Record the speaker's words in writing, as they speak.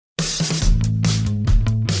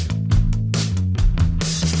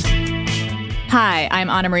Hi, I'm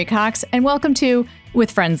Anna Marie Cox, and welcome to With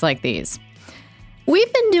Friends Like These.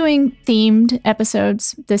 We've been doing themed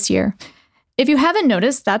episodes this year. If you haven't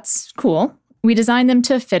noticed, that's cool. We designed them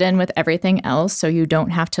to fit in with everything else, so you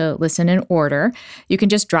don't have to listen in order. You can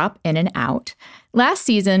just drop in and out. Last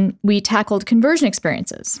season, we tackled conversion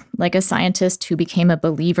experiences, like a scientist who became a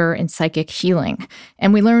believer in psychic healing.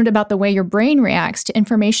 And we learned about the way your brain reacts to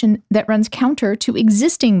information that runs counter to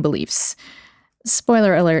existing beliefs.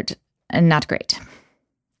 Spoiler alert, not great.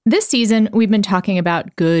 This season, we've been talking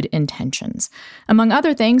about good intentions. Among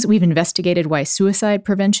other things, we've investigated why suicide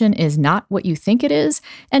prevention is not what you think it is,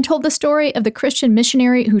 and told the story of the Christian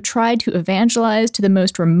missionary who tried to evangelize to the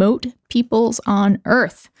most remote peoples on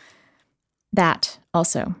earth. That,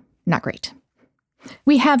 also, not great.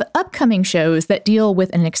 We have upcoming shows that deal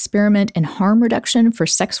with an experiment in harm reduction for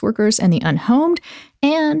sex workers and the unhomed,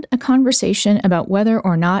 and a conversation about whether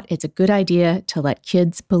or not it's a good idea to let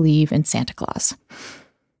kids believe in Santa Claus.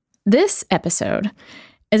 This episode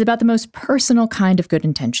is about the most personal kind of good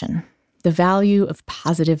intention, the value of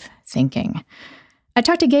positive thinking. I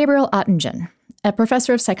talked to Gabriele Oettingen, a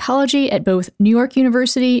professor of psychology at both New York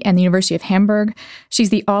University and the University of Hamburg. She's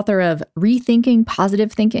the author of Rethinking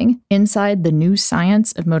Positive Thinking, Inside the New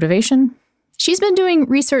Science of Motivation. She's been doing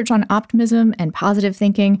research on optimism and positive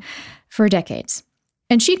thinking for decades.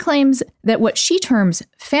 And she claims that what she terms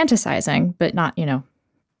fantasizing, but not, the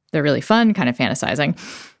really fun kind of fantasizing,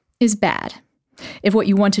 is bad if what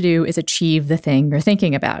you want to do is achieve the thing you're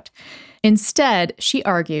thinking about. Instead, she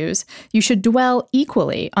argues you should dwell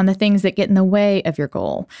equally on the things that get in the way of your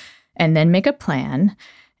goal, and then make a plan,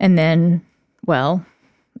 and then, well,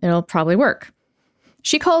 it'll probably work.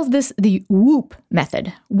 She calls this the WOOP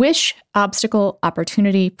method, Wish, Obstacle,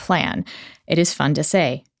 Opportunity, Plan. It is fun to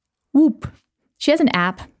say. WOOP. She has an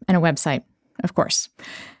app and a website, of course.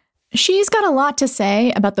 She's got a lot to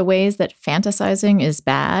say about the ways that fantasizing is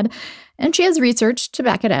bad, and she has research to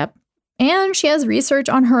back it up, and she has research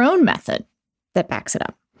on her own method that backs it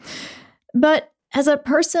up. But as a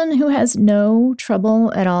person who has no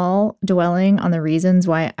trouble at all dwelling on the reasons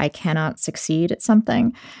why I cannot succeed at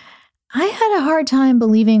something, I had a hard time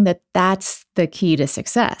believing that that's the key to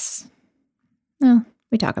success. Well,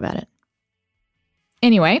 we talk about it.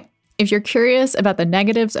 Anyway, if you're curious about the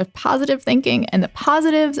negatives of positive thinking and the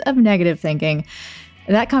positives of negative thinking,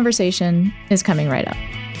 that conversation is coming right up.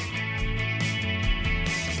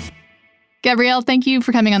 Gabriele, thank you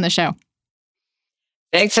for coming on the show.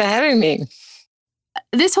 Thanks for having me.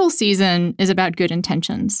 This whole season is about good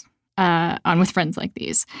intentions on With Friends Like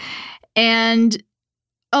These. And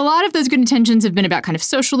a lot of those good intentions have been about kind of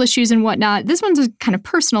social issues and whatnot. This one's a kind of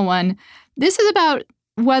personal one. This is about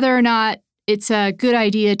whether or not it's a good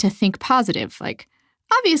idea to think positive. Like,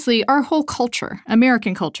 obviously, our whole culture,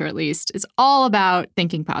 American culture at least, is all about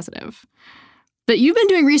thinking positive. But you've been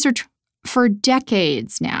doing research for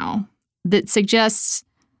decades now that suggests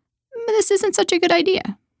this isn't such a good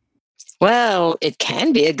idea. Well, it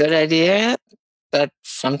can be a good idea, but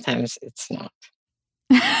sometimes it's not.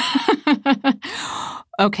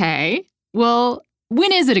 Okay. Well,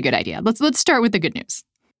 when is it a good idea? Let's start with the good news.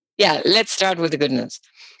 Yeah, let's start with the good news.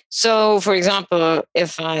 So, for example,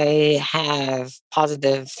 if I have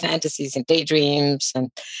positive fantasies and daydreams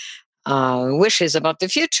and wishes about the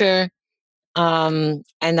future, and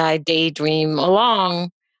I daydream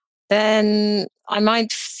along, then I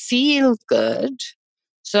might feel good.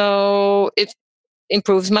 So it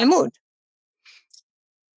improves my mood.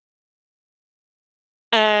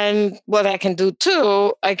 And what I can do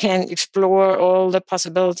too, I can explore all the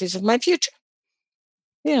possibilities of my future.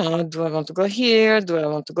 Do I want to go here? Do I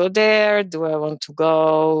want to go there? Do I want to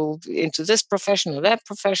go into this profession or that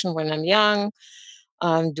profession when I'm young?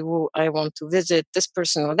 Do I want to visit this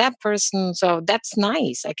person or that person? So that's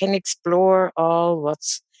nice. I can explore all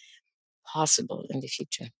what's possible in the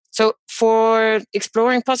future. So for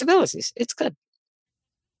exploring possibilities, it's good.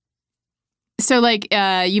 So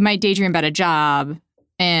you might daydream about a job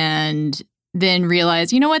and then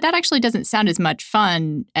realize, you know what, that actually doesn't sound as much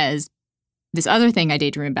fun as this other thing I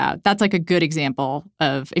daydream about. That's like a good example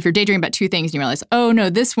of if you're daydreaming about two things and you realize, oh no,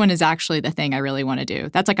 this one is actually the thing I really want to do.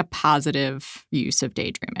 That's like a positive use of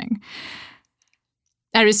daydreaming.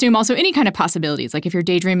 I would assume also any kind of possibilities, like if you're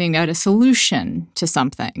daydreaming about a solution to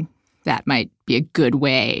something, that might be a good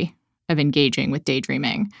way of engaging with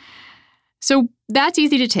daydreaming. So that's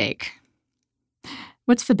easy to take.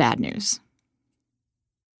 What's the bad news?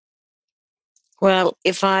 Well,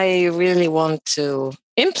 if I really want to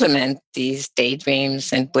implement these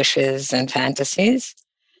daydreams and wishes and fantasies,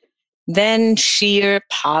 then sheer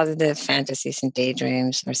positive fantasies and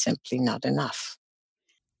daydreams are simply not enough.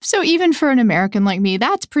 So even for an American like me,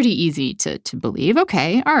 that's pretty easy to believe.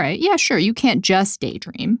 Okay, all right, yeah, sure, you can't just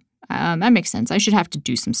daydream. That makes sense. I should have to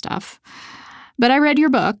do some stuff. But I read your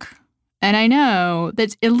book, and I know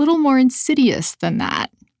that's a little more insidious than that,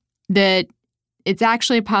 that it's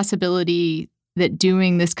actually a possibility that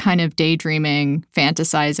doing this kind of daydreaming,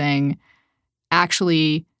 fantasizing,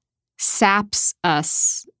 actually saps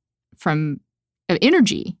us from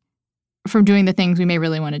energy from doing the things we may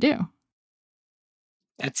really want to do.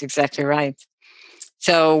 That's exactly right.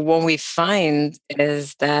 So what we find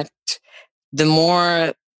is that the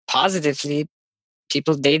more positively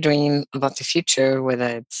people daydream about the future, whether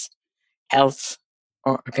it's health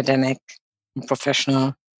or academic, or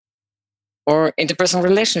professional, or interpersonal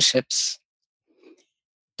relationships,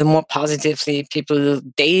 the more positively people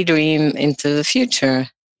daydream into the future,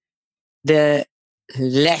 the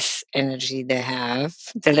less energy they have,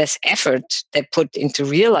 the less effort they put into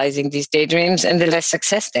realizing these daydreams, and the less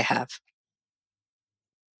success they have.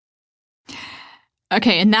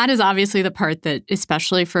 Okay, and that is obviously the part that,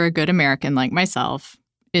 especially for a good American like myself,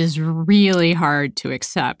 is really hard to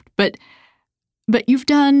accept. But you've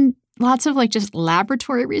done lots of just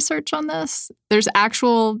laboratory research on this. There's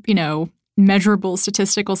actual, measurable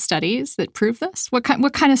statistical studies that prove this. What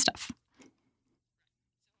kind of stuff?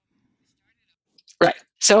 Right.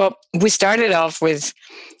 So we started off with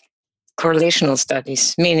correlational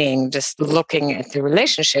studies, meaning just looking at the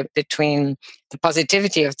relationship between the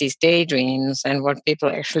positivity of these daydreams and what people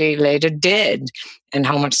actually later did and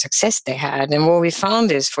how much success they had. And what we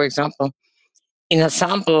found is, for example, in a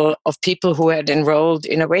sample of people who had enrolled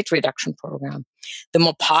in a weight reduction program, the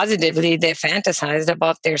more positively they fantasized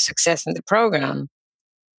about their success in the program,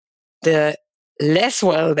 the less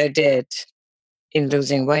well they did in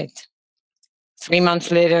losing weight. 3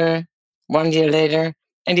 months later, 1 year later,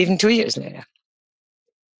 and even 2 years later.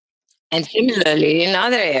 And similarly in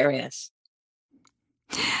other areas.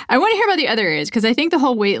 I want to hear about the other areas because I think the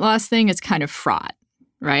whole weight loss thing is kind of fraught,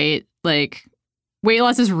 right? Weight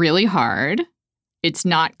loss is really hard. It's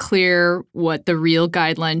not clear what the real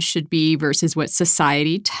guidelines should be versus what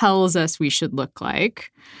society tells us we should look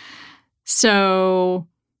like. So,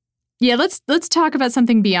 yeah, let's talk about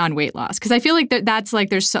something beyond weight loss because I feel like that's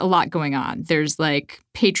there's a lot going on. There's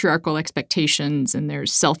patriarchal expectations and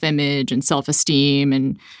there's self-image and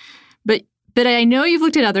self-esteem but I know you've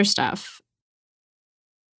looked at other stuff.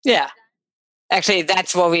 Yeah. Actually,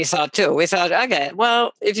 that's what we thought too. We thought, okay,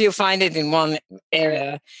 well, if you find it in one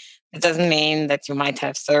area, it doesn't mean that you might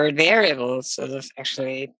have third variables sort of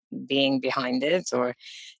actually being behind it, or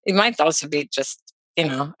it might also be just,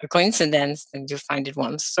 a coincidence that you find it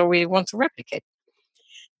once. So we want to replicate.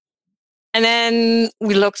 And then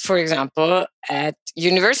we looked, for example, at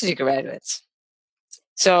university graduates.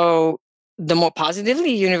 So the more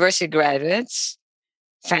positively university graduates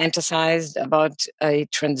fantasized about a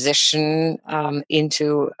transition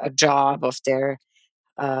into a job of their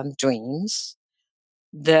dreams,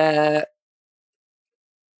 the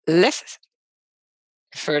less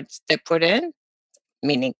effort they put in,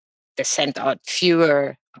 meaning they sent out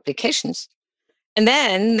fewer applications. And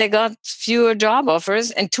then they got fewer job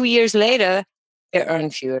offers, and 2 years later, they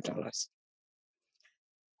earned fewer dollars.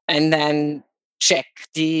 And then check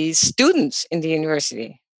the students in the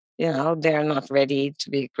university. They're not ready to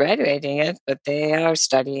be graduating yet, but they are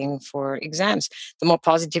studying for exams. The more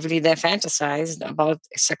positively they fantasized about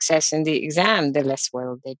success in the exam, the less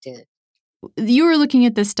well they did. You were looking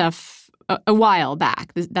at this stuff a while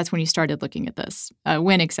back. That's when you started looking at this.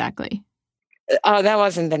 When exactly? That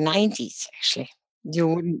was in the 90s, actually.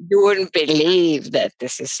 You wouldn't believe that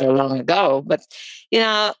this is so long ago, but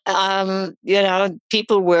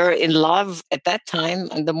people were in love at that time,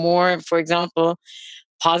 and the more, for example,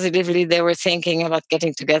 positively they were thinking about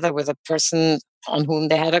getting together with a person on whom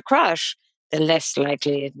they had a crush, the less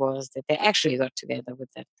likely it was that they actually got together with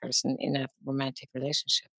that person in a romantic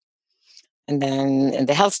relationship. And then in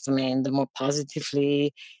the health domain, the more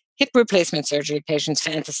positively hip replacement surgery patients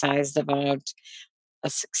fantasized about a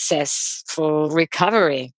successful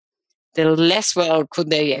recovery, the less well could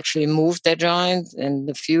they actually move their joint and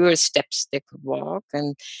the fewer steps they could walk,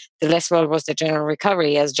 and the less well was the general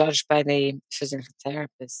recovery as judged by the physical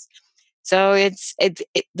therapist. So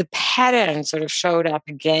the pattern sort of showed up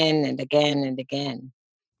again and again and again.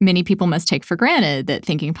 Many people must take for granted that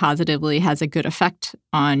thinking positively has a good effect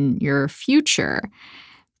on your future.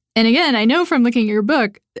 And again, I know from looking at your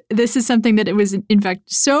book, this is something that it was, in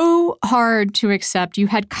fact, so hard to accept. You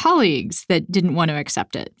had colleagues that didn't want to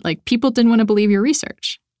accept it. People didn't want to believe your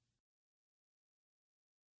research.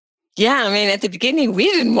 Yeah, I mean, at the beginning, we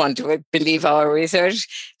didn't want to believe our research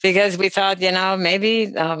because we thought, maybe,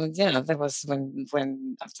 that was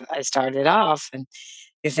when after I started off, and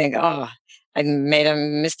you think, oh, I made a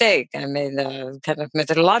mistake. I made a kind of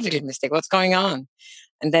methodological mistake. What's going on?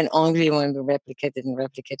 And then only when we replicated and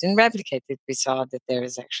replicated and replicated, we saw that there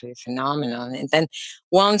is actually a phenomenon. And then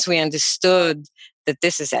once we understood that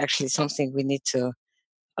this is actually something we need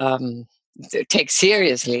um, to take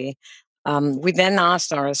seriously, we then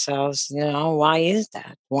asked ourselves, why is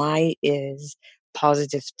that? Why is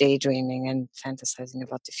positive daydreaming and fantasizing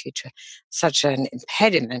about the future such an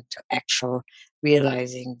impediment to actual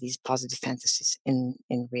realizing these positive fantasies in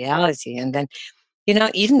reality? And then,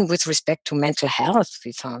 even with respect to mental health,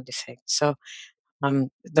 we found effects. So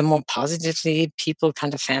the more positively people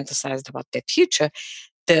kind of fantasized about their future,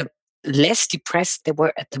 the less depressed they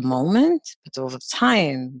were at the moment, but over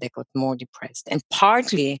time they got more depressed. And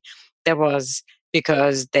partly there was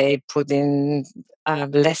because they put in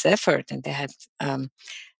less effort and they had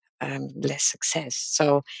less success.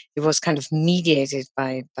 So it was kind of mediated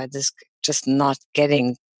by this just not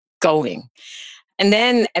getting going. And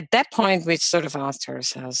then at that point, we sort of asked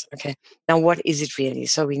ourselves, okay, now what is it really?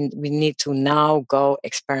 So we need to now go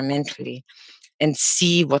experimentally and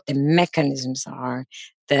see what the mechanisms are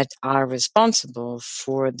that are responsible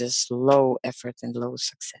for this low effort and low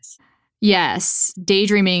success. Yes,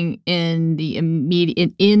 daydreaming in the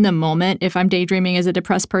immediate in the moment. If I'm daydreaming as a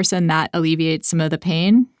depressed person, that alleviates some of the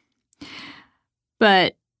pain.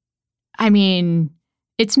 But I mean,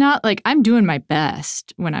 it's not like I'm doing my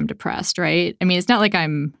best when I'm depressed, right? I mean, it's not like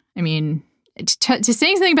to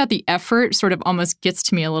say something about the effort sort of almost gets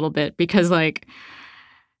to me a little bit because, like,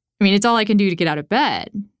 I mean, it's all I can do to get out of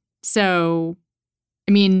bed. So,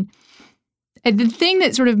 I mean, the thing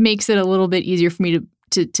that sort of makes it a little bit easier for me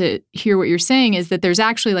to hear what you're saying is that there's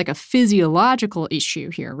actually like a physiological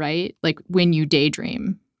issue here, right? Like when you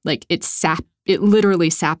daydream, like it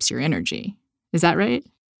literally saps your energy. Is that right?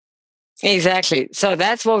 Exactly. So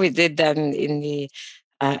that's what we did then in the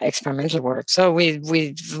experimental work. So we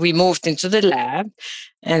moved into the lab,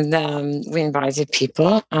 and we invited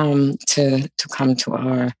people to come to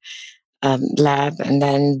our lab, and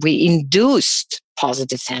then we induced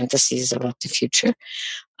positive fantasies about the future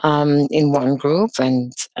in one group,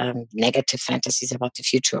 and negative fantasies about the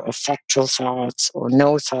future, or factual thoughts, or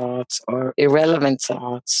no thoughts, or irrelevant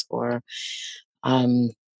thoughts, or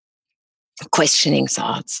um, questioning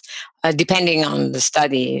thoughts, depending on the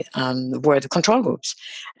study, were the control groups.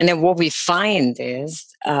 And then what we find is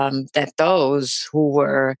that those who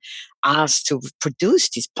were asked to produce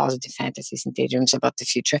these positive fantasies and daydreams about the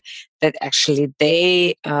future, that actually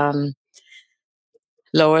they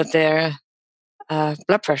lowered their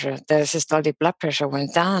blood pressure. Their systolic blood pressure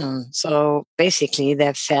went down. So basically,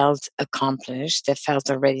 they felt accomplished. They felt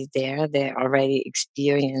already there. They already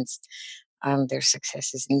experienced their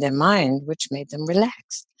successes in their mind, which made them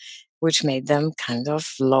relaxed, which made them kind of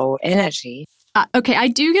low energy. Okay, I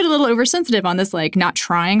do get a little oversensitive on this, like not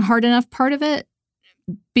trying hard enough part of it.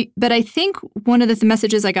 But I think one of the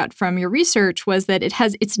messages I got from your research was that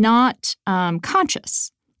it's not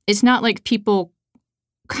conscious. It's not like people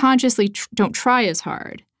consciously don't try as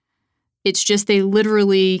hard. It's just they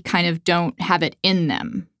literally kind of don't have it in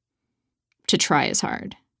them to try as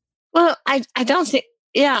hard. Well, I don't think,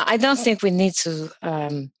 I don't think we need to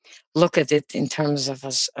look at it in terms of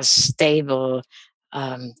a stable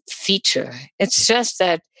feature. It's just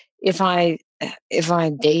that if I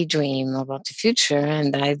daydream about the future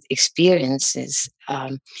and I experience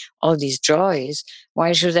all these joys,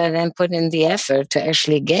 why should I then put in the effort to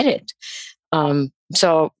actually get it?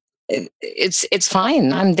 So it's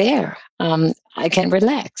fine. I'm there. I can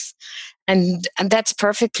relax, and that's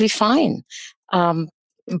perfectly fine. Um,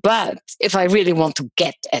 but if I really want to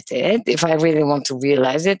get at it, if I really want to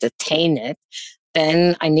realize it, attain it,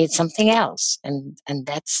 then I need something else, and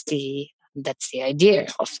that's the idea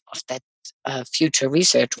of that future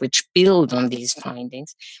research, which build on these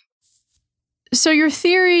findings. So your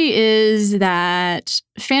theory is that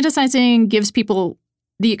fantasizing gives people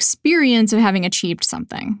the experience of having achieved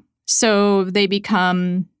something. So they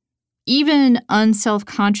become, even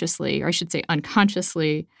unself-consciously, or I should say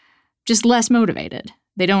unconsciously, just less motivated.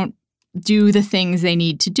 They don't do the things they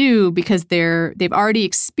need to do because they've already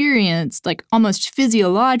experienced, like almost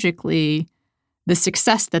physiologically, the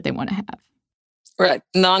success that they want to have. Right.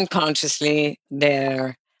 Non-consciously,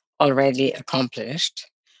 they're already accomplished.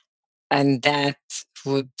 And that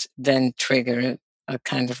would then trigger a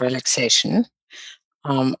kind of relaxation.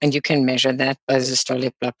 And you can measure that by the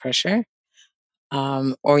systolic blood pressure.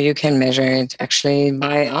 Or you can measure it actually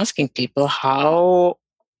by asking people how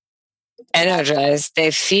energized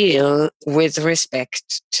they feel with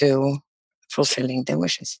respect to fulfilling their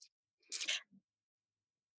wishes.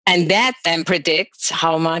 And that then predicts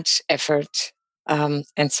how much effort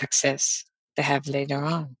and success they have later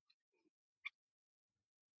on.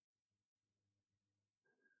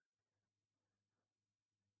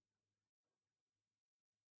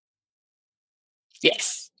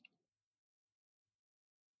 Yes.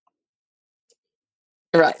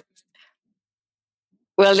 Right.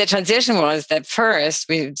 Well, the transition was that first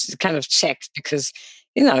we kind of checked because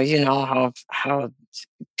you know how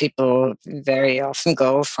people very often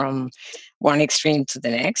go from one extreme to the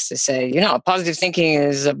next to say, positive thinking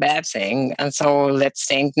is a bad thing, and so let's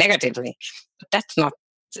think negatively. But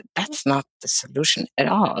that's not the solution at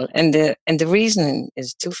all. And the reason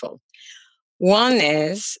is twofold. One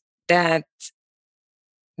is that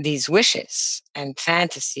these wishes and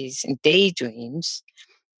fantasies and daydreams,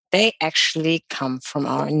 they actually come from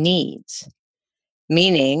our needs,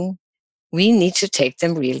 meaning we need to take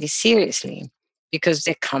them really seriously because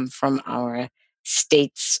they come from our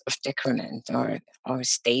states of decrement or our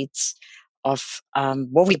states of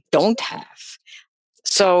what we don't have.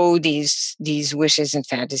 So these wishes and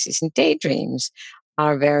fantasies and daydreams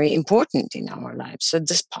are very important in our lives. So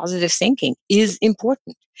this positive thinking is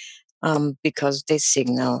important because they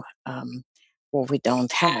signal what we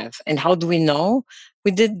don't have. And how do we know?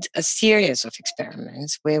 We did a series of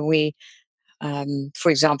experiments where we, for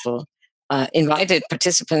example, invited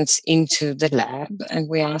participants into the lab and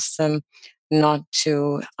we asked them not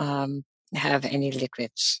to have any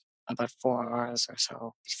liquids about 4 hours or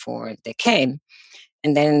so before they came.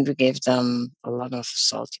 And then we gave them a lot of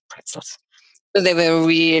salty pretzels. So they were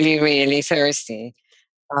really, really thirsty.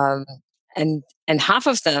 Um, and half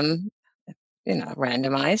of them,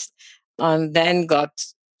 randomized, then got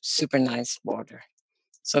super nice water.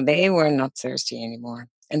 So they were not thirsty anymore.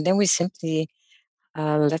 And then we simply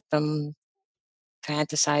let them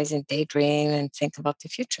fantasize and daydream and think about the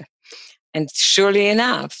future. And surely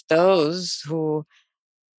enough, those who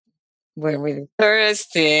were really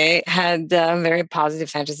thirsty had very positive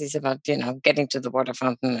fantasies about, getting to the water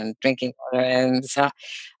fountain and drinking water. And so,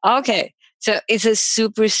 okay, so it's a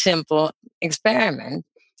super simple experiment,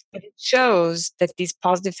 but it shows that these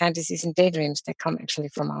positive fantasies and daydreams, they come actually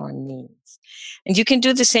from our needs. And you can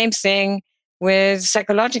do the same thing with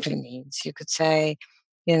psychological needs. You could say,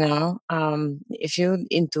 if you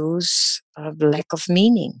induce a lack of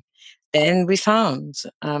meaning, then we found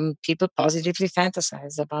people positively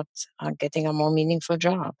fantasize about getting a more meaningful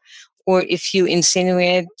job. Or if you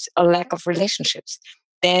insinuate a lack of relationships,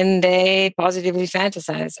 then they positively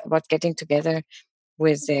fantasize about getting together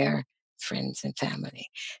with their friends and family.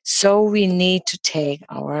 So we need to take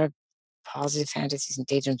our positive fantasies and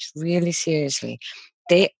daydreams really seriously.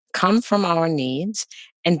 They come from our needs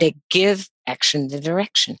and they give action the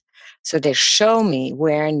direction. So they show me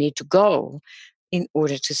where I need to go in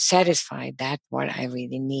order to satisfy that what I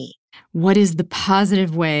really need. What is the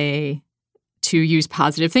positive way to use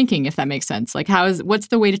positive thinking, if that makes sense? Like what's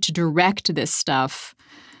the way to direct this stuff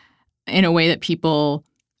in a way that people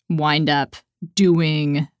wind up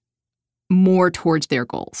doing more towards their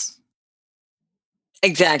goals?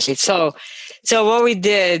 Exactly. So what we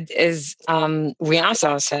did is we asked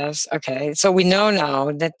ourselves, okay, so we know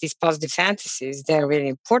now that these positive fantasies, they're really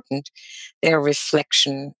important. They're a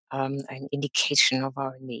reflection, an indication of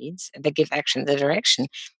our needs. And they give action the direction,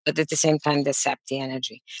 but at the same time, they sap the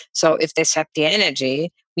energy. So if they sap the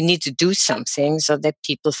energy, we need to do something so that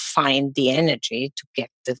people find the energy to get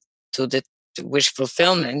to the wish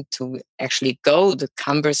fulfillment, to actually go the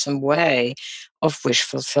cumbersome way of wish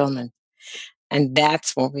fulfillment. And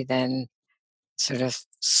that's what we then sort of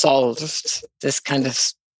solved, this kind of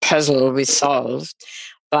puzzle we solved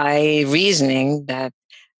by reasoning that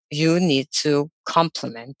you need to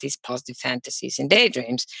complement these positive fantasies and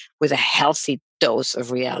daydreams with a healthy dose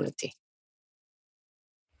of reality.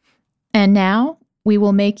 And now we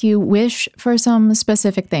will make you wish for some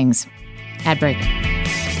specific things. Ad break.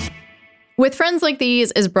 With Friends Like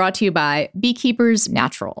These is brought to you by Beekeepers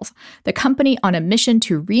Naturals, the company on a mission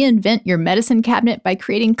to reinvent your medicine cabinet by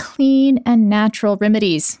creating clean and natural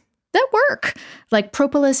remedies that work, like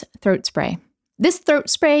Propolis throat spray. This throat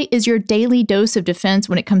spray is your daily dose of defense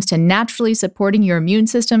when it comes to naturally supporting your immune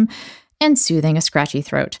system and soothing a scratchy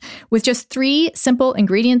throat. With just 3 simple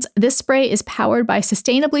ingredients, this spray is powered by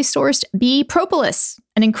sustainably sourced bee propolis,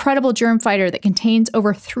 an incredible germ fighter that contains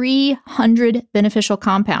over 300 beneficial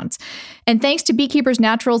compounds. And thanks to Beekeepers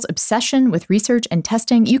Naturals' obsession with research and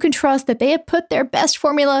testing, you can trust that they have put their best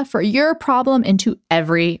formula for your problem into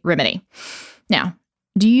every remedy. Now,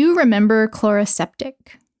 do you remember Chloraseptic?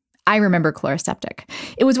 I remember Chloraseptic.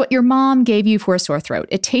 It was what your mom gave you for a sore throat.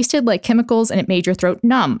 It tasted like chemicals and it made your throat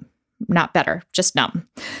numb. Not better, just numb.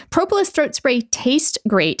 Propolis throat spray tastes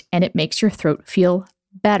great and it makes your throat feel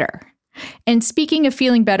better. And speaking of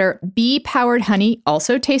feeling better, bee-powered honey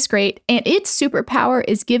also tastes great, and its superpower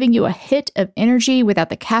is giving you a hit of energy without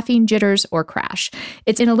the caffeine jitters or crash.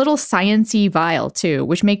 It's in a little science-y vial, too,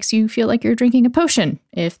 which makes you feel like you're drinking a potion,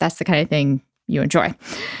 if that's the kind of thing you enjoy.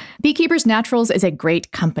 Beekeepers Naturals is a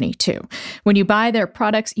great company, too. When you buy their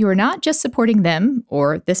products, you are not just supporting them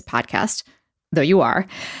or this podcast, though you are.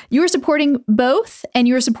 You are supporting both, and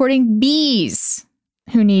you are supporting bees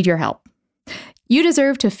who need your help. You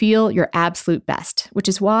deserve to feel your absolute best, which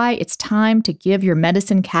is why it's time to give your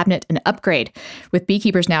medicine cabinet an upgrade with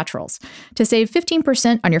Beekeepers Naturals. To save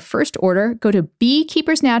 15% on your first order, go to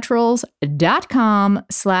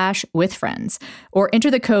beekeepersnaturals.com/withfriends or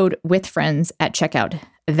enter the code WITHFRIENDS at checkout.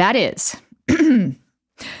 That is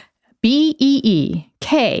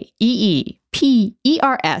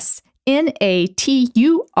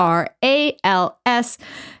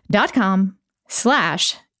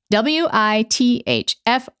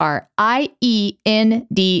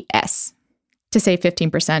to save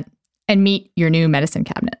 15% and meet your new medicine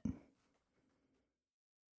cabinet.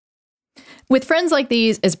 With Friends Like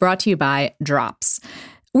These is brought to you by Drops.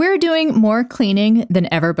 We're doing more cleaning than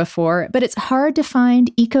ever before, but it's hard to find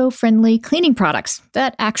eco-friendly cleaning products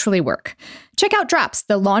that actually work. Check out Drops,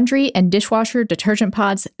 the laundry and dishwasher detergent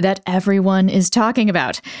pods that everyone is talking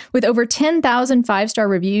about. With over 10,000 five-star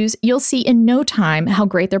reviews, you'll see in no time how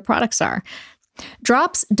great their products are.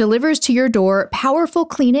 Drops delivers to your door powerful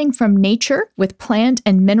cleaning from nature with plant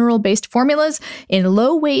and mineral-based formulas in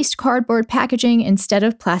low-waste cardboard packaging instead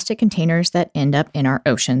of plastic containers that end up in our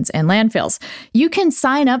oceans and landfills. You can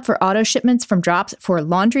sign up for auto shipments from Drops for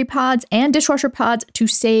laundry pods and dishwasher pods to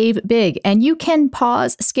save big, and you can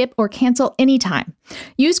pause, skip, or cancel anytime.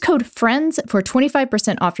 Use code FRIENDS for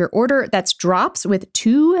 25% off your order. That's Drops with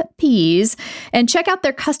 2 P's, and check out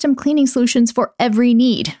their custom cleaning solutions for every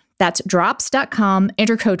need. That's drops.com.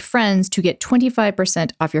 Enter code FRIENDS to get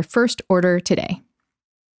 25% off your first order today.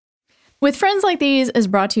 With Friends Like These is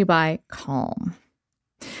brought to you by Calm.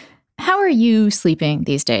 How are you sleeping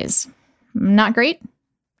these days? Not great?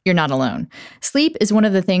 You're not alone. Sleep is one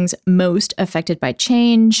of the things most affected by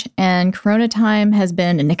change, and Corona time has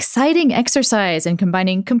been an exciting exercise in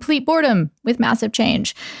combining complete boredom with massive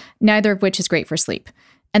change, neither of which is great for sleep.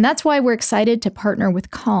 And that's why we're excited to partner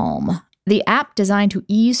with Calm, the app designed to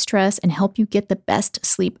ease stress and help you get the best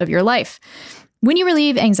sleep of your life. When you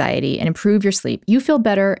relieve anxiety and improve your sleep, you feel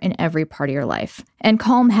better in every part of your life. And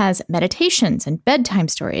Calm has meditations and bedtime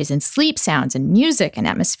stories and sleep sounds and music and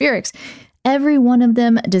atmospherics, every one of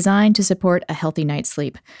them designed to support a healthy night's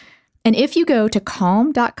sleep. And if you go to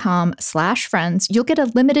calm.com/friends, you'll get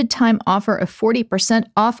a limited time offer of 40%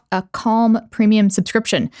 off a Calm premium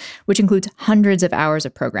subscription, which includes hundreds of hours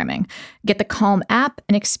of programming. Get the Calm app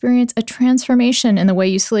and experience a transformation in the way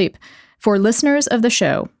you sleep. For listeners of the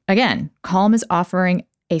show, again, Calm is offering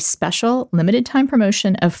a special limited time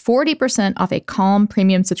promotion of 40% off a Calm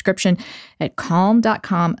premium subscription at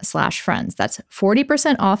calm.com/friends. That's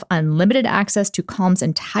 40% off unlimited access to Calm's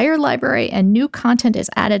entire library, and new content is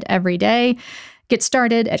added every day. Get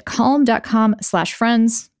started at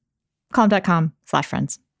calm.com/friends.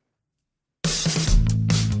 Calm.com/friends.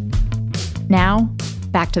 Now,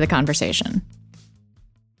 back to the conversation.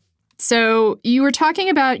 So you were talking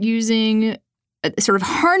about using sort of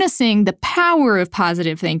harnessing the power of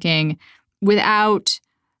positive thinking without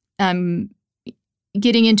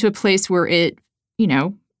getting into a place where it,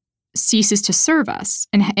 ceases to serve us.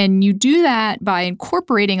 And you do that by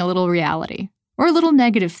incorporating a little reality or a little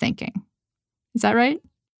negative thinking. Is that right?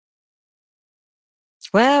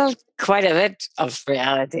 Well, quite a bit of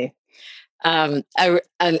reality. The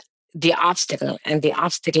obstacle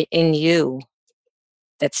in you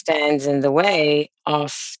that stands in the way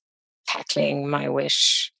of tackling my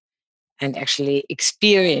wish and actually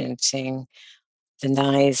experiencing the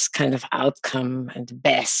nice kind of outcome and the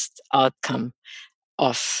best outcome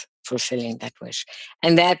of fulfilling that wish.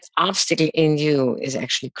 And that obstacle in you is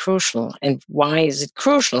actually crucial. And why is it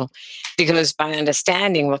crucial? Because by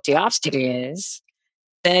understanding what the obstacle is,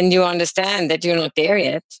 then you understand that you're not there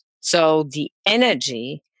yet. So the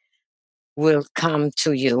energy will come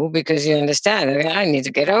to you because you understand, I need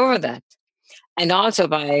to get over that. And also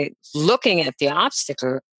by looking at the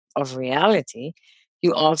obstacle of reality,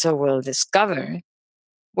 you also will discover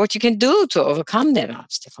what you can do to overcome that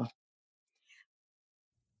obstacle.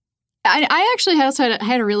 I actually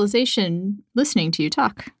had a realization listening to you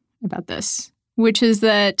talk about this, which is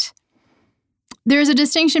that there's a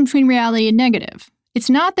distinction between reality and negative. it's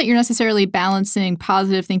not that you're necessarily balancing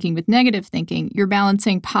positive thinking with negative thinking. You're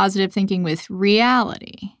balancing positive thinking with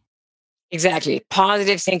reality. Exactly.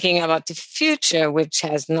 Positive thinking about the future, which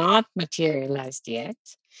has not materialized yet,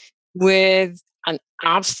 with an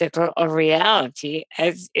obstacle of reality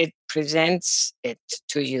as it presents it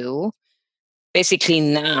to you, basically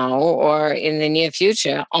now or in the near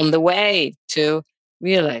future, on the way to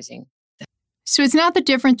realizing. So it's not the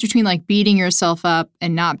difference between like beating yourself up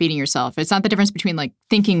and not beating yourself. It's not the difference between like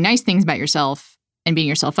thinking nice things about yourself and beating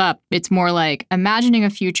yourself up. It's more like imagining a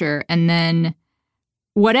future and then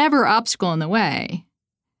whatever obstacle in the way,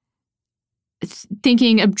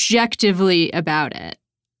 thinking objectively about it.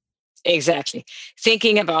 Exactly.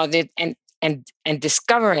 Thinking about it and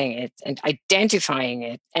discovering it and identifying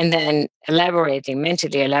it and then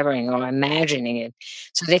mentally elaborating or imagining it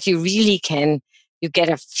so that you really you get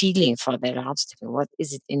a feeling for that obstacle. What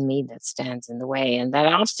is it in me that stands in the way? And that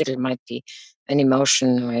obstacle might be an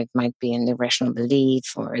emotion, or it might be an irrational belief,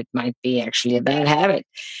 or it might be actually a bad habit.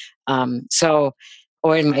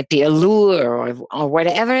 Or it might be a lure or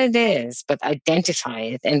whatever it is, but identify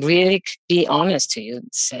it and really be honest to you.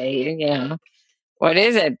 Say, what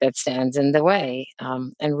is it that stands in the way?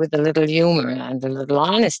 And with a little humor and a little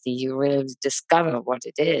honesty, you really discover what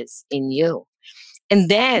it is in you. And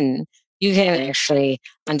then you can actually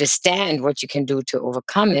understand what you can do to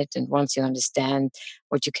overcome it. And once you understand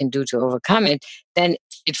what you can do to overcome it, then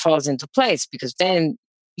it falls into place, because then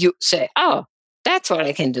you say, oh, that's what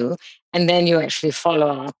I can do. And then you actually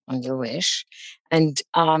follow up on your wish, and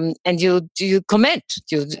you commit.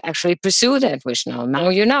 You actually pursue that wish now. Now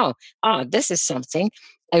you know, this is something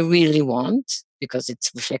I really want because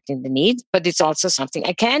it's reflecting the need, but it's also something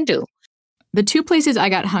I can do. The two places I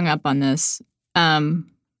got hung up on this,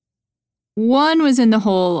 one was in the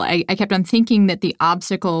whole, I kept on thinking that the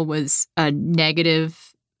obstacle was a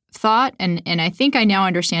negative thought. And I think I now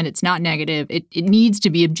understand it's not negative. It needs to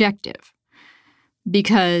be objective.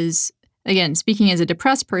 Because, again, speaking as a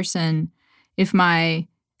depressed person,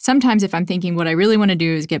 sometimes if I'm thinking what I really want to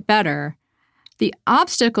do is get better, the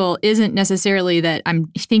obstacle isn't necessarily that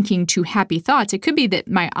I'm thinking too happy thoughts. It could be that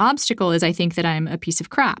my obstacle is I think that I'm a piece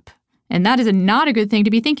of crap. And that is not a good thing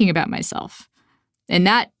to be thinking about myself. And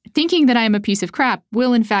that thinking that I am a piece of crap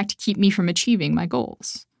will, in fact, keep me from achieving my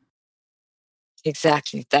goals.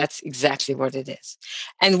 Exactly. That's exactly what it is.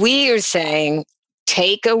 And we are saying,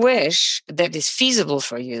 take a wish that is feasible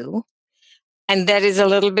for you. And that is a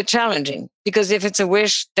little bit challenging, because if it's a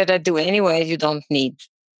wish that I do anyway, you don't need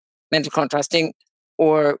mental contrasting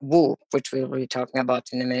or woo, which we will be talking about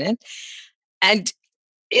in a minute. And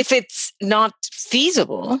if it's not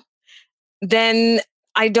feasible, then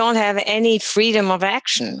I don't have any freedom of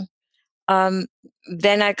action.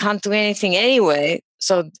 Then I can't do anything anyway.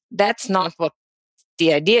 So that's not what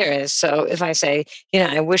the idea is. So if I say,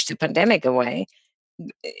 I wish the pandemic away,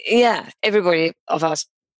 yeah, everybody of us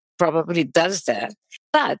probably does that.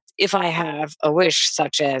 But if I have a wish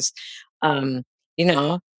such as, I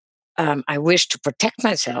wish to protect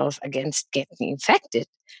myself against getting infected,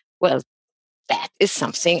 well, that is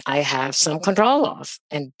something I have some control of.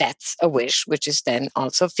 And that's a wish which is then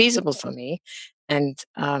also feasible for me. And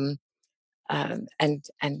and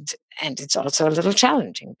it's also a little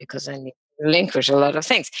challenging, because I need to relinquish a lot of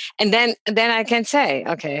things. And then I can say,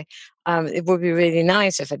 okay, it would be really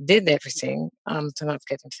nice if I did everything to not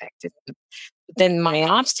get infected. But then my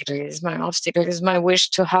obstacle is my wish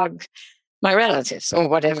to hug my relatives or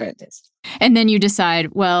whatever it is. And then you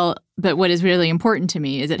decide, well, but what is really important to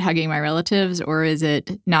me? Is it hugging my relatives, or is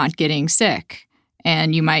it not getting sick?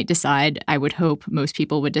 And you might decide, I would hope most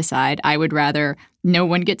people would decide, I would rather no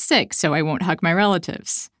one get sick, so I won't hug my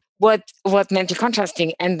relatives. What mental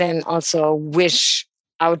contrasting, and then also wish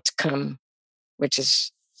outcome, which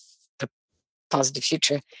is the positive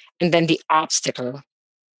future, and then the obstacle.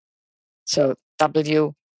 So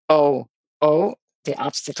WOO, the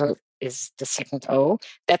obstacle is the second O.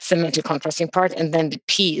 That's the mental contrasting part. And then the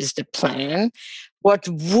P is the plan. What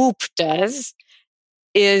WOOP does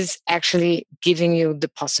is actually giving you the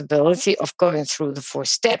possibility of going through the 4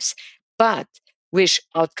 steps. But wish,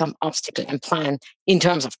 outcome, obstacle, and plan in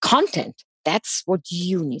terms of content, that's what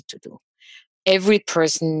you need to do. Every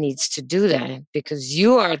person needs to do that, because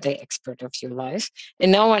you are the expert of your life,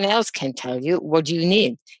 and no one else can tell you what you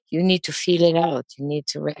need. You need to feel it out. You need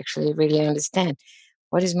to actually really understand,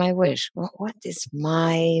 what is my wish? What is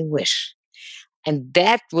my wish? And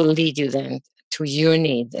that will lead you then to your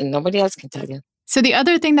need, and nobody else can tell you. So the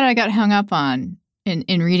other thing that I got hung up on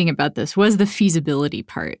in reading about this was the feasibility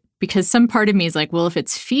part, because some part of me is like, well, if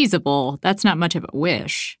it's feasible, that's not much of a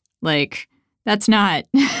wish. Like, that's not,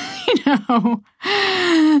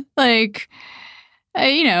 like,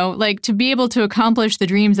 Like to be able to accomplish the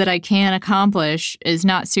dreams that I can accomplish is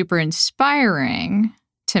not super inspiring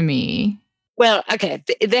to me. Well, okay,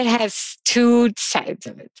 that has two sides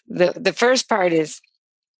of it. The first part is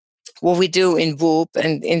what we do in Whoop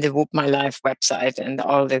and in the Whoop My Life website and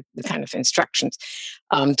all the kind of instructions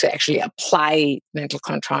to actually apply mental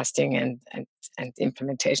contrasting and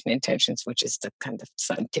implementation intentions, which is the kind of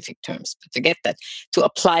scientific terms, but forget that, to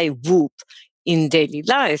apply Whoop in daily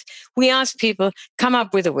life. We ask people, come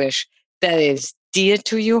up with a wish that is dear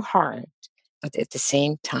to your heart, but at the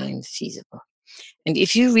same time feasible. And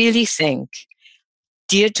if you really think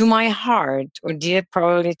dear to my heart, or dear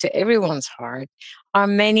probably to everyone's heart, are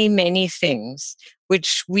many, many things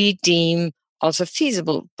which we deem also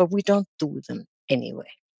feasible, but we don't do them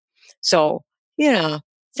anyway. So,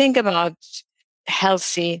 think about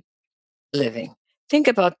healthy living. Think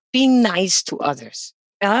about being nice to others.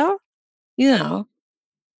 Well,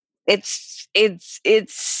 it's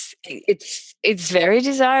very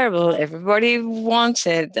desirable. Everybody wants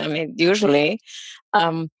it. I mean, usually.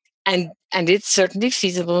 And it's certainly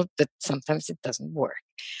feasible, but sometimes it doesn't work.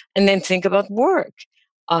 And then think about work.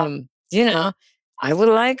 I would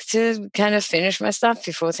like to kind of finish my stuff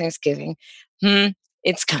before Thanksgiving.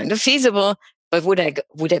 It's kind of feasible, but would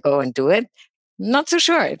I go and do it? Not so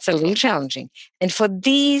sure. It's a little challenging. And for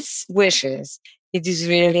these wishes, it is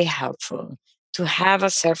really helpful to have a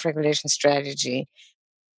self-regulation strategy,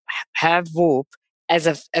 have Whoop as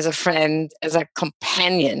a friend, as a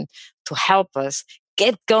companion to help us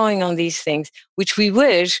get going on these things, which we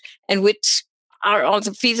wish and which are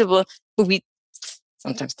also feasible, but we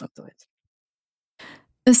sometimes don't do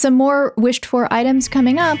it. Some more wished for items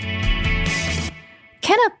coming up.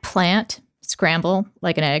 Can a plant scramble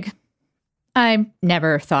like an egg? I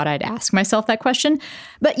never thought I'd ask myself that question,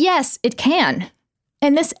 but yes, it can.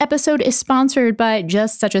 And this episode is sponsored by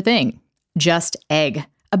just such a thing, Just Egg,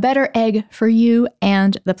 a better egg for you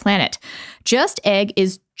and the planet. Just Egg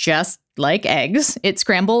is just like eggs. It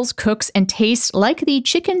scrambles, cooks, and tastes like the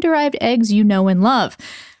chicken-derived eggs you know and love.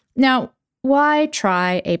 Now, why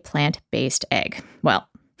try a plant-based egg? Well,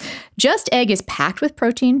 Just Egg is packed with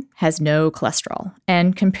protein, has no cholesterol,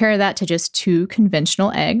 and compare that to just 2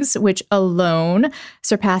 conventional eggs, which alone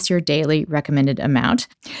surpass your daily recommended amount.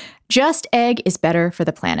 Just Egg is better for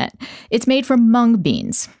the planet. It's made from mung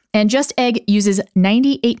beans, and Just Egg uses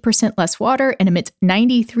 98% less water and emits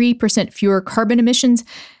 93% fewer carbon emissions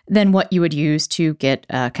than what you would use to get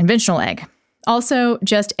a conventional egg. Also,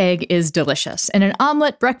 Just Egg is delicious in an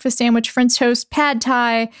omelet, breakfast sandwich, French toast, pad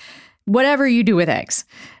thai, whatever you do with eggs.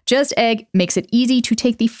 Just Egg makes it easy to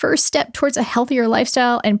take the first step towards a healthier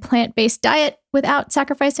lifestyle and plant-based diet without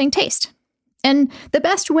sacrificing taste. And the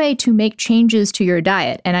best way to make changes to your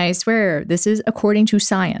diet, and I swear this is according to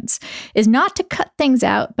science, is not to cut things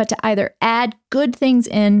out, but to either add good things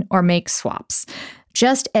in or make swaps.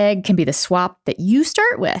 Just Egg can be the swap that you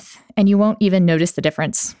start with, and you won't even notice the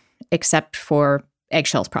difference, except for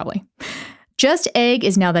eggshells probably. Just Egg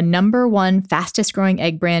is now the #1 fastest growing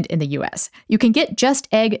egg brand in the US. You can get Just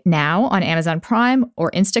Egg now on Amazon Prime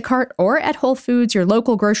or Instacart or at Whole Foods, your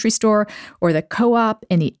local grocery store, or the Co-op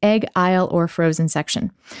in the egg aisle or frozen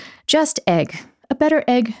section. Just Egg, a better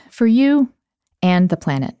egg for you and the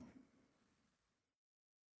planet.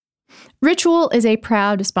 Ritual is a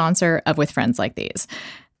proud sponsor of With Friends Like These.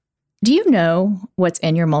 Do you know what's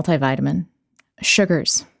in your multivitamin?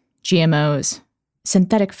 Sugars, GMOs,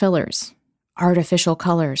 synthetic fillers, artificial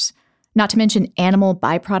colors, not to mention animal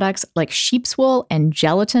byproducts like sheep's wool and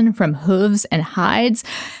gelatin from hooves and hides.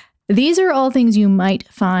 These are all things you might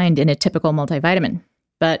find in a typical multivitamin,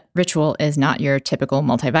 but Ritual is not your typical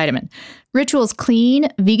multivitamin. Ritual's clean,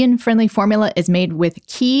 vegan-friendly formula is made with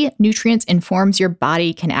key nutrients and forms your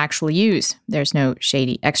body can actually use. There's no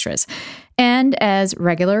shady extras. And as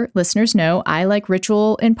regular listeners know, I like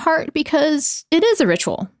Ritual in part because it is a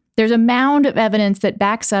ritual. There's a mound of evidence that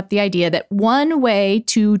backs up the idea that one way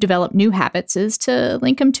to develop new habits is to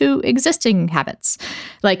link them to existing habits.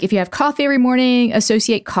 Like if you have coffee every morning,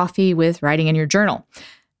 associate coffee with writing in your journal.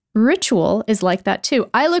 Ritual is like that too.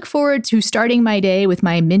 I look forward to starting my day with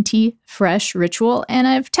my minty, fresh ritual, and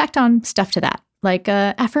I've tacked on stuff to that, like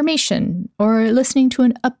affirmation or listening to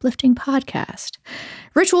an uplifting podcast.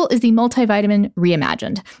 Ritual is the multivitamin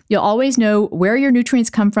reimagined. You'll always know where your nutrients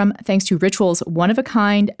come from thanks to Ritual's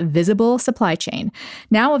one-of-a-kind, visible supply chain.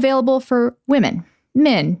 Now available for women,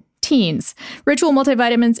 men, teens. Ritual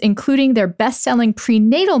multivitamins, including their best-selling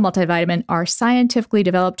prenatal multivitamin, are scientifically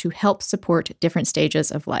developed to help support different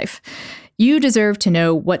stages of life. You deserve to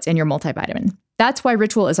know what's in your multivitamin. That's why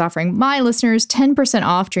Ritual is offering my listeners 10%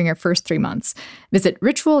 off during your first 3 months. Visit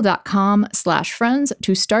ritual.com/friends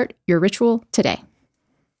to start your ritual today.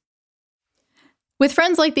 With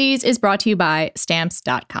Friends Like These is brought to you by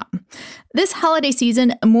Stamps.com. This holiday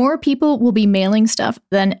season, more people will be mailing stuff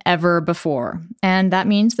than ever before. And that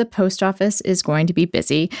means the post office is going to be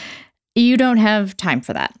busy. You don't have time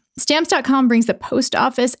for that. Stamps.com brings the post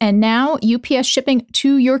office and now UPS shipping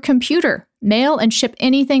to your computer. Mail and ship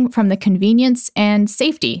anything from the convenience and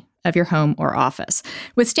safety of your home or office.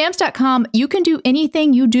 With Stamps.com, you can do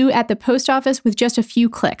anything you do at the post office with just a few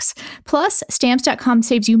clicks. Plus, Stamps.com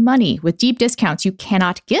saves you money with deep discounts you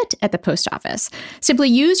cannot get at the post office. Simply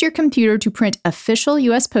use your computer to print official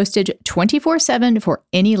U.S. postage 24/7 for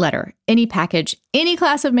any letter, any package, any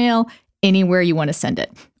class of mail, anywhere you want to send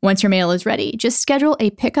it. Once your mail is ready, just schedule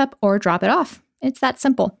a pickup or drop it off. It's that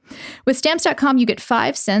simple. With Stamps.com, you get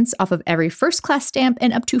 5 cents off of every first-class stamp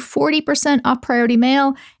and up to 40% off priority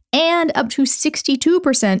mail and up to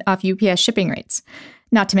 62% off UPS shipping rates.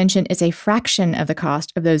 Not to mention, it's a fraction of the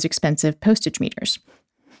cost of those expensive postage meters.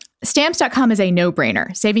 Stamps.com is a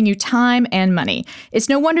no-brainer, saving you time and money. It's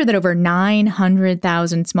no wonder that over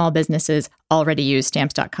 900,000 small businesses already use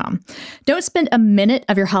Stamps.com. Don't spend a minute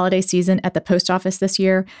of your holiday season at the post office this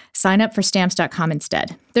year. Sign up for Stamps.com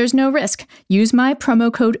instead. There's no risk. Use my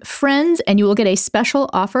promo code FRIENDS and you will get a special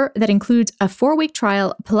offer that includes a 4-week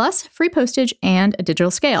trial plus free postage and a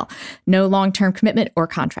digital scale. No long-term commitment or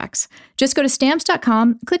contracts. Just go to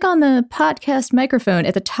Stamps.com, click on the podcast microphone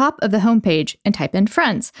at the top of the homepage and type in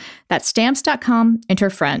FRIENDS. That's Stamps.com, enter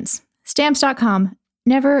FRIENDS. Stamps.com,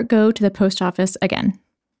 never go to the post office again.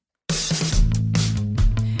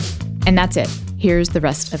 And that's it. Here's the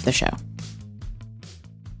rest of the show.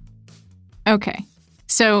 Okay.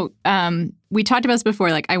 So we talked about this before.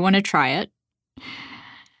 Like, I want to try it.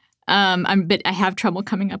 I have trouble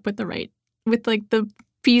coming up with the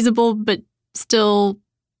feasible but still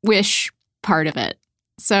wish part of it.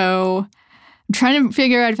 So I'm trying to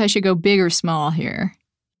figure out if I should go big or small here.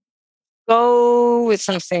 Go with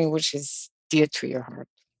something which is dear to your heart.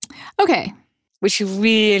 Okay. Which you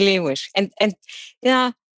really wish. And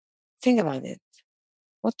yeah, think about it.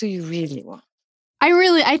 What do you really want?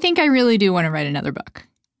 I think I really do want to write another book.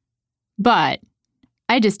 But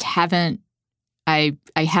I just haven't. I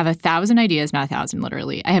have 1,000 ideas, not 1,000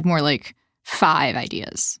 literally. I have more like 5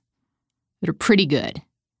 ideas that are pretty good.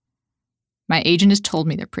 My agent has told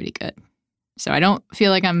me they're pretty good. So I don't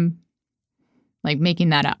feel like I'm like making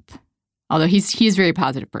that up. Although he's a very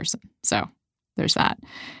positive person. So there's that.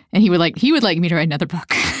 And he would like me to write another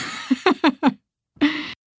book.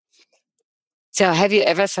 So have you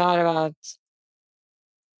ever thought about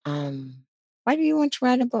why do you want to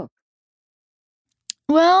write a book?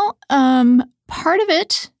 Well, part of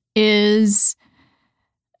it is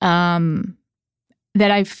that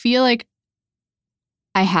I feel like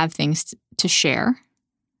I have things to share.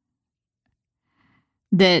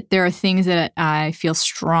 That there are things that I feel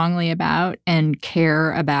strongly about and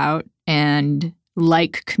care about and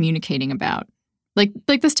like communicating about. Like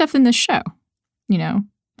the stuff in this show, you know.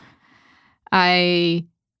 I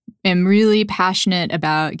am really passionate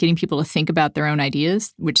about getting people to think about their own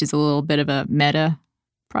ideas, which is a little bit of a meta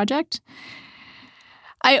project.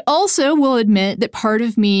 I also will admit that part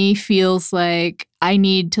of me feels like I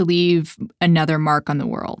need to leave another mark on the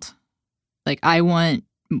world. Like I want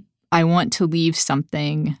to leave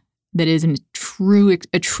something that is a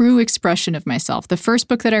true expression of myself. The first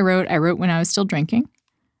book that I wrote when I was still drinking.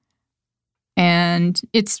 And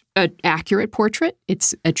it's an accurate portrait.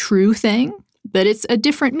 It's a true thing, but it's a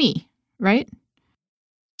different me, right?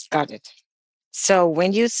 Got it. So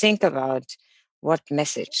when you think about what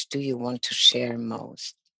message do you want to share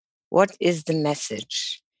most? What is the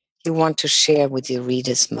message you want to share with your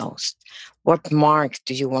readers most? What mark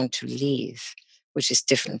do you want to leave, which is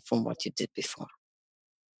different from what you did before?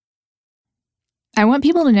 I want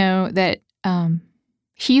people to know that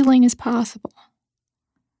healing is possible.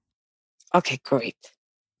 Okay, great.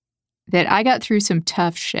 That I got through some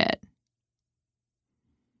tough shit.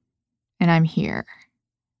 And I'm here.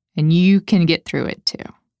 And you can get through it too.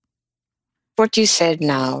 What you said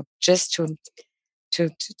now, just to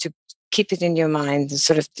keep it in your mind and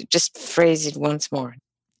sort of just phrase it once more.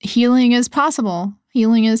 Healing is possible.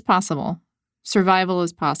 Healing is possible. Survival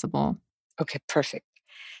is possible. Okay, perfect.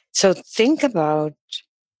 So think about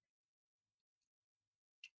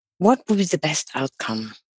what would be the best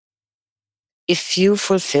outcome if you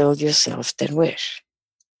fulfilled yourself that wish.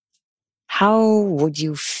 How would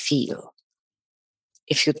you feel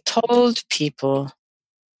if you told people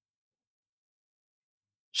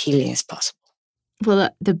healing is possible? Well,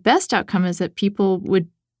 the best outcome is that people would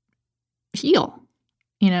heal,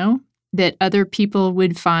 that other people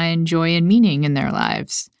would find joy and meaning in their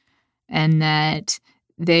lives, and that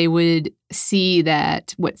they would see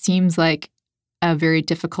that what seems like a very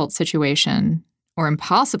difficult situation or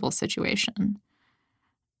impossible situation,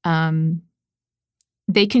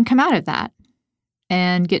 they can come out of that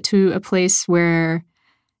and get to a place where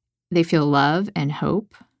they feel love and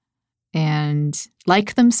hope and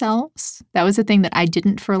like themselves. That was the thing that I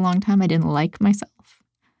didn't for a long time. I didn't like myself.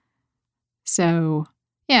 So,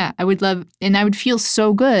 yeah, I would love, and I would feel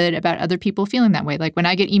so good about other people feeling that way. Like when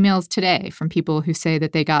I get emails today from people who say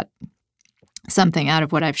that they got something out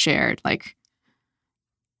of what I've shared, like,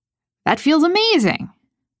 that feels amazing.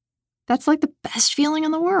 That's like the best feeling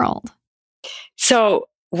in the world. So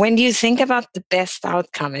when you think about the best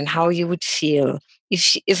outcome and how you would feel,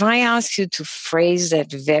 if I ask you to phrase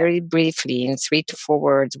that very briefly in 3 to 4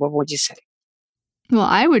 words, what would you say? Well,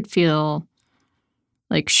 I would feel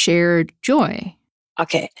like shared joy.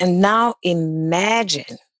 Okay, and now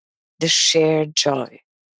imagine the shared joy.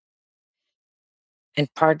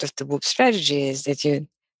 And part of the WOOP strategy is that you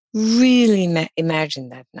really imagine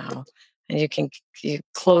that now. And you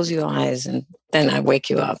close your eyes and then I wake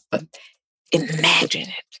you up, but imagine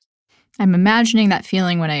it. I'm imagining that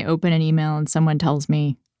feeling when I open an email and someone tells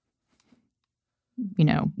me,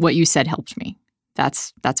 what you said helped me.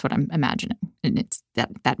 That's what I'm imagining. And it's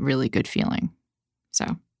that really good feeling. So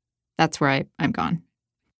that's where I'm gone.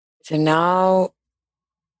 So now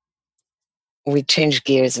we change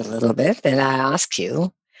gears a little bit and I ask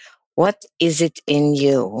you, what is it in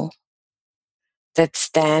you that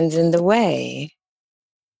stands in the way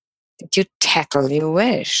that you tackle your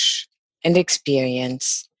wish and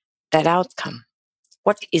experience that outcome?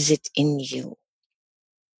 What is it in you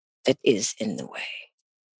that is in the way?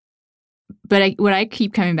 But what I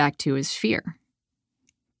keep coming back to is fear.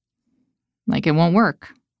 Like it won't work,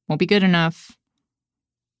 won't be good enough,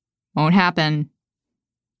 won't happen,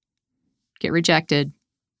 get rejected,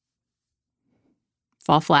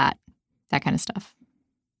 fall flat, that kind of stuff.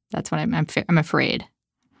 That's what I'm afraid.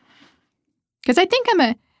 Because I think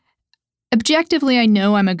objectively, I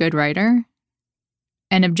know I'm a good writer.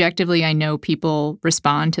 And objectively, I know people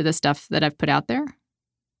respond to the stuff that I've put out there.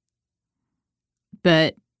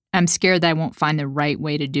 But I'm scared that I won't find the right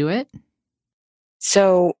way to do it.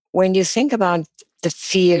 So when you think about the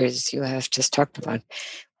fears you have just talked about,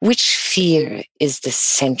 which fear is the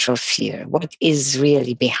central fear? What is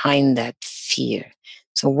really behind that fear?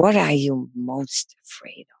 So what are you most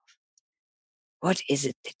afraid of? What is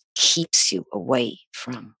it that keeps you away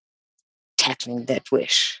from tackling that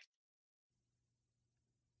wish?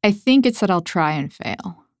 I think it's that I'll try and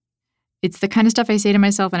fail. It's the kind of stuff I say to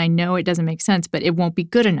myself, and I know it doesn't make sense, but it won't be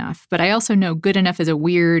good enough. But I also know good enough is a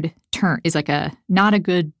weird term, is like not a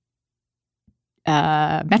good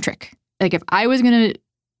metric. Like if I was going to,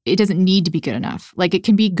 it doesn't need to be good enough. Like it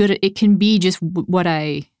can be good. It can be just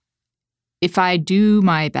if I do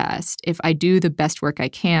my best, if I do the best work I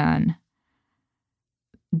can,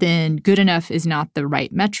 then good enough is not the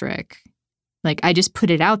right metric. Like I just put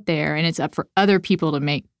it out there and it's up for other people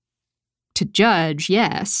to judge,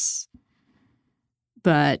 yes.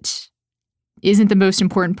 But isn't the most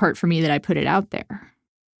important part for me that I put it out there?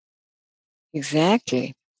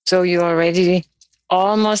 Exactly. So you already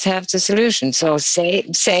almost have the solution. So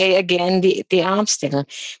say again the obstacle,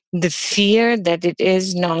 the fear that it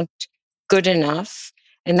is not good enough.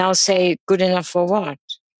 And now say good enough for what?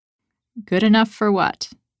 Good enough for what?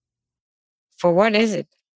 For what is it?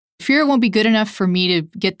 Fear won't be good enough for me to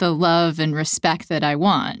get the love and respect that I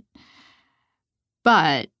want.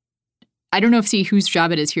 But I don't know whose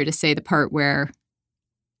job it is here to say the part where,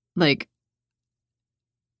 like,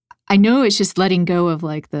 I know it's just letting go of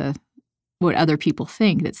like what other people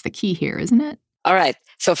think that's the key here, isn't it? All right.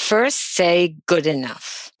 So first say good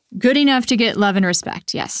enough. Good enough to get love and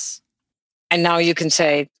respect, yes. And now you can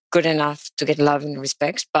say good enough to get love and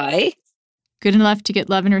respect by? Good enough to get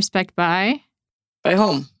love and respect by? By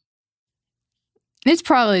whom? It's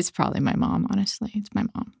probably my mom, honestly. It's my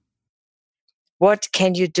mom. What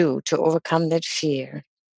can you do to overcome that fear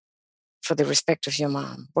for the respect of your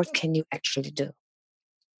mom? What can you actually do?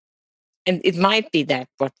 And it might be that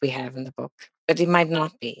what we have in the book, but it might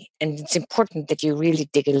not be. And it's important that you really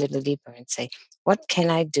dig a little deeper and say, what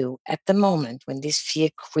can I do at the moment when this fear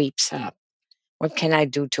creeps up? What can I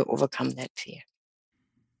do to overcome that fear?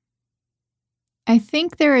 I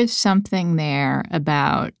think there is something there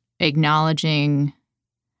about acknowledging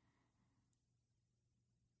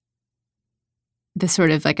the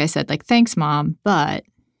sort of, like I said, like, thanks, Mom, but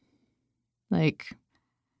like,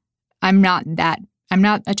 I'm not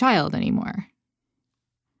a child anymore.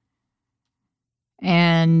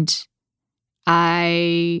 And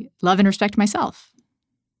I love and respect myself.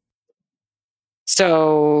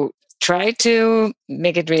 So try to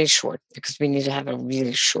make it really short because we need to have a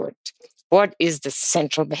really short What is the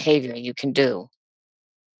central behavior you can do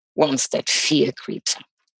once that fear creeps up?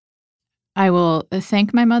 I will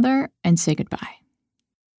thank my mother and say goodbye.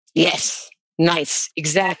 Yes, nice,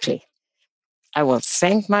 exactly. I will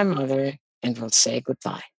thank my mother and will say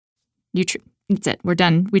goodbye. That's it. We're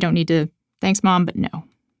done. We don't need to, thanks, Mom, but no.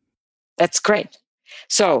 That's great.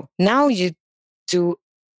 So now you do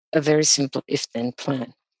a very simple if-then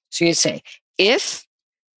plan. So you say, if,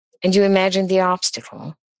 and you imagine the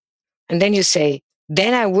obstacle. And then you say,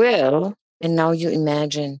 then I will, and now you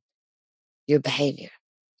imagine your behavior.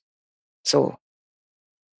 So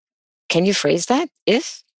can you phrase that?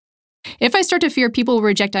 If I start to fear people will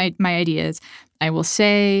reject my ideas, I will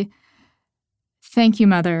say, thank you,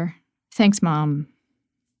 Mother. Thanks, Mom.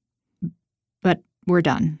 But we're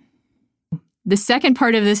done. The second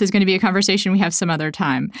part of this is going to be a conversation we have some other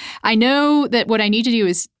time. I know that what I need to do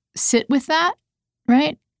is sit with that,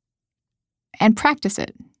 right? And practice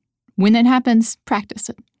it. When that happens, practice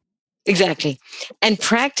it. Exactly. And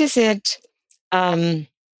practice it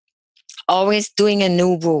always doing a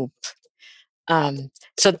new whoop.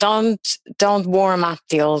 So don't warm up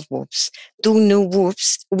the old whoops. Do new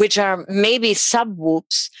whoops, which are maybe sub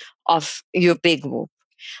whoops of your big whoop.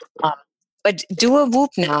 But do a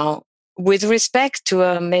whoop now with respect to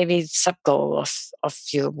a maybe sub goal of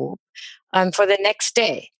your whoop for the next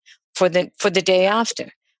day, for the day after,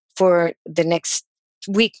 for the next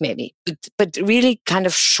week maybe, but really kind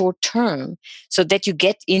of short term, so that you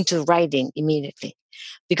get into writing immediately,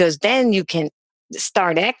 because then you can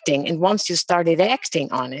start acting. And once you started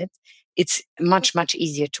acting on it, it's much, much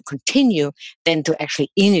easier to continue than to actually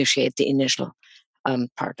initiate the initial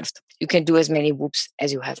part of it. You can do as many whoops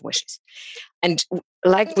as you have wishes. And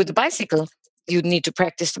like with the bicycle, you need to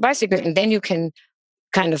practice the bicycle, and then you can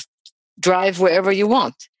kind of drive wherever you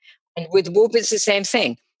want. And with whoop, it's the same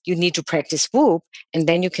thing. You need to practice whoop, and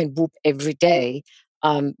then you can whoop every day,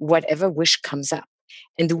 whatever wish comes up.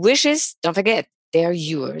 And the wishes, don't forget, they're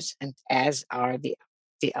yours, and as are the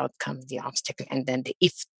outcome, the obstacle, and then the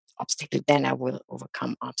if obstacle, then I will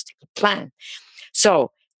overcome obstacle plan. So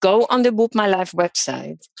go on the Whoop My Life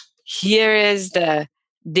website. There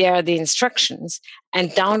are the instructions, and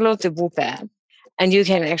download the Whoop app. And you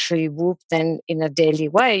can actually whoop then in a daily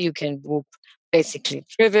way. You can whoop basically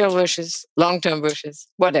trivial wishes, long-term wishes,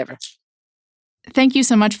 whatever. Thank you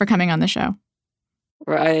so much for coming on the show.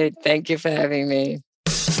 Right. Thank you for having me.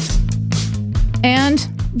 And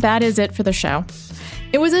that is it for the show.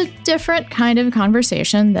 It was a different kind of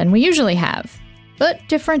conversation than we usually have. But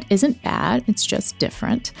different isn't bad, it's just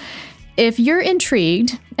different. If you're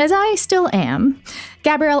intrigued, as I still am,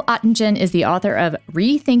 Gabriele Oettingen is the author of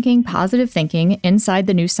Rethinking Positive Thinking Inside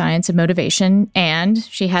the New Science of Motivation, and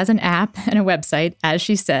she has an app and a website, as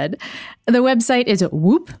she said. The website is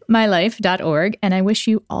whoopmylife.org, and I wish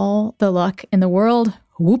you all the luck in the world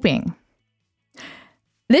whooping.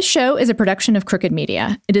 This show is a production of Crooked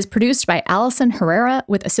Media. It is produced by Allison Herrera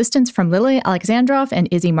with assistance from Lily Alexandrov and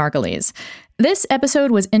Izzy Margulies. This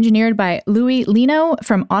episode was engineered by Louis Lino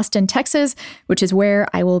from Austin, Texas, which is where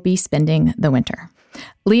I will be spending the winter.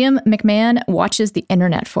 Liam McMahon watches the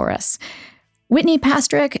internet for us. Whitney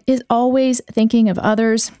Pastrick is always thinking of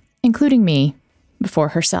others, including me, before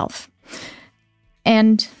herself.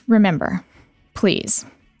 And remember, please,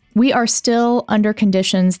 we are still under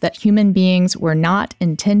conditions that human beings were not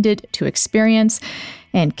intended to experience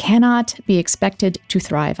and cannot be expected to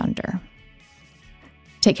thrive under.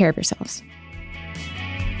 Take care of yourselves.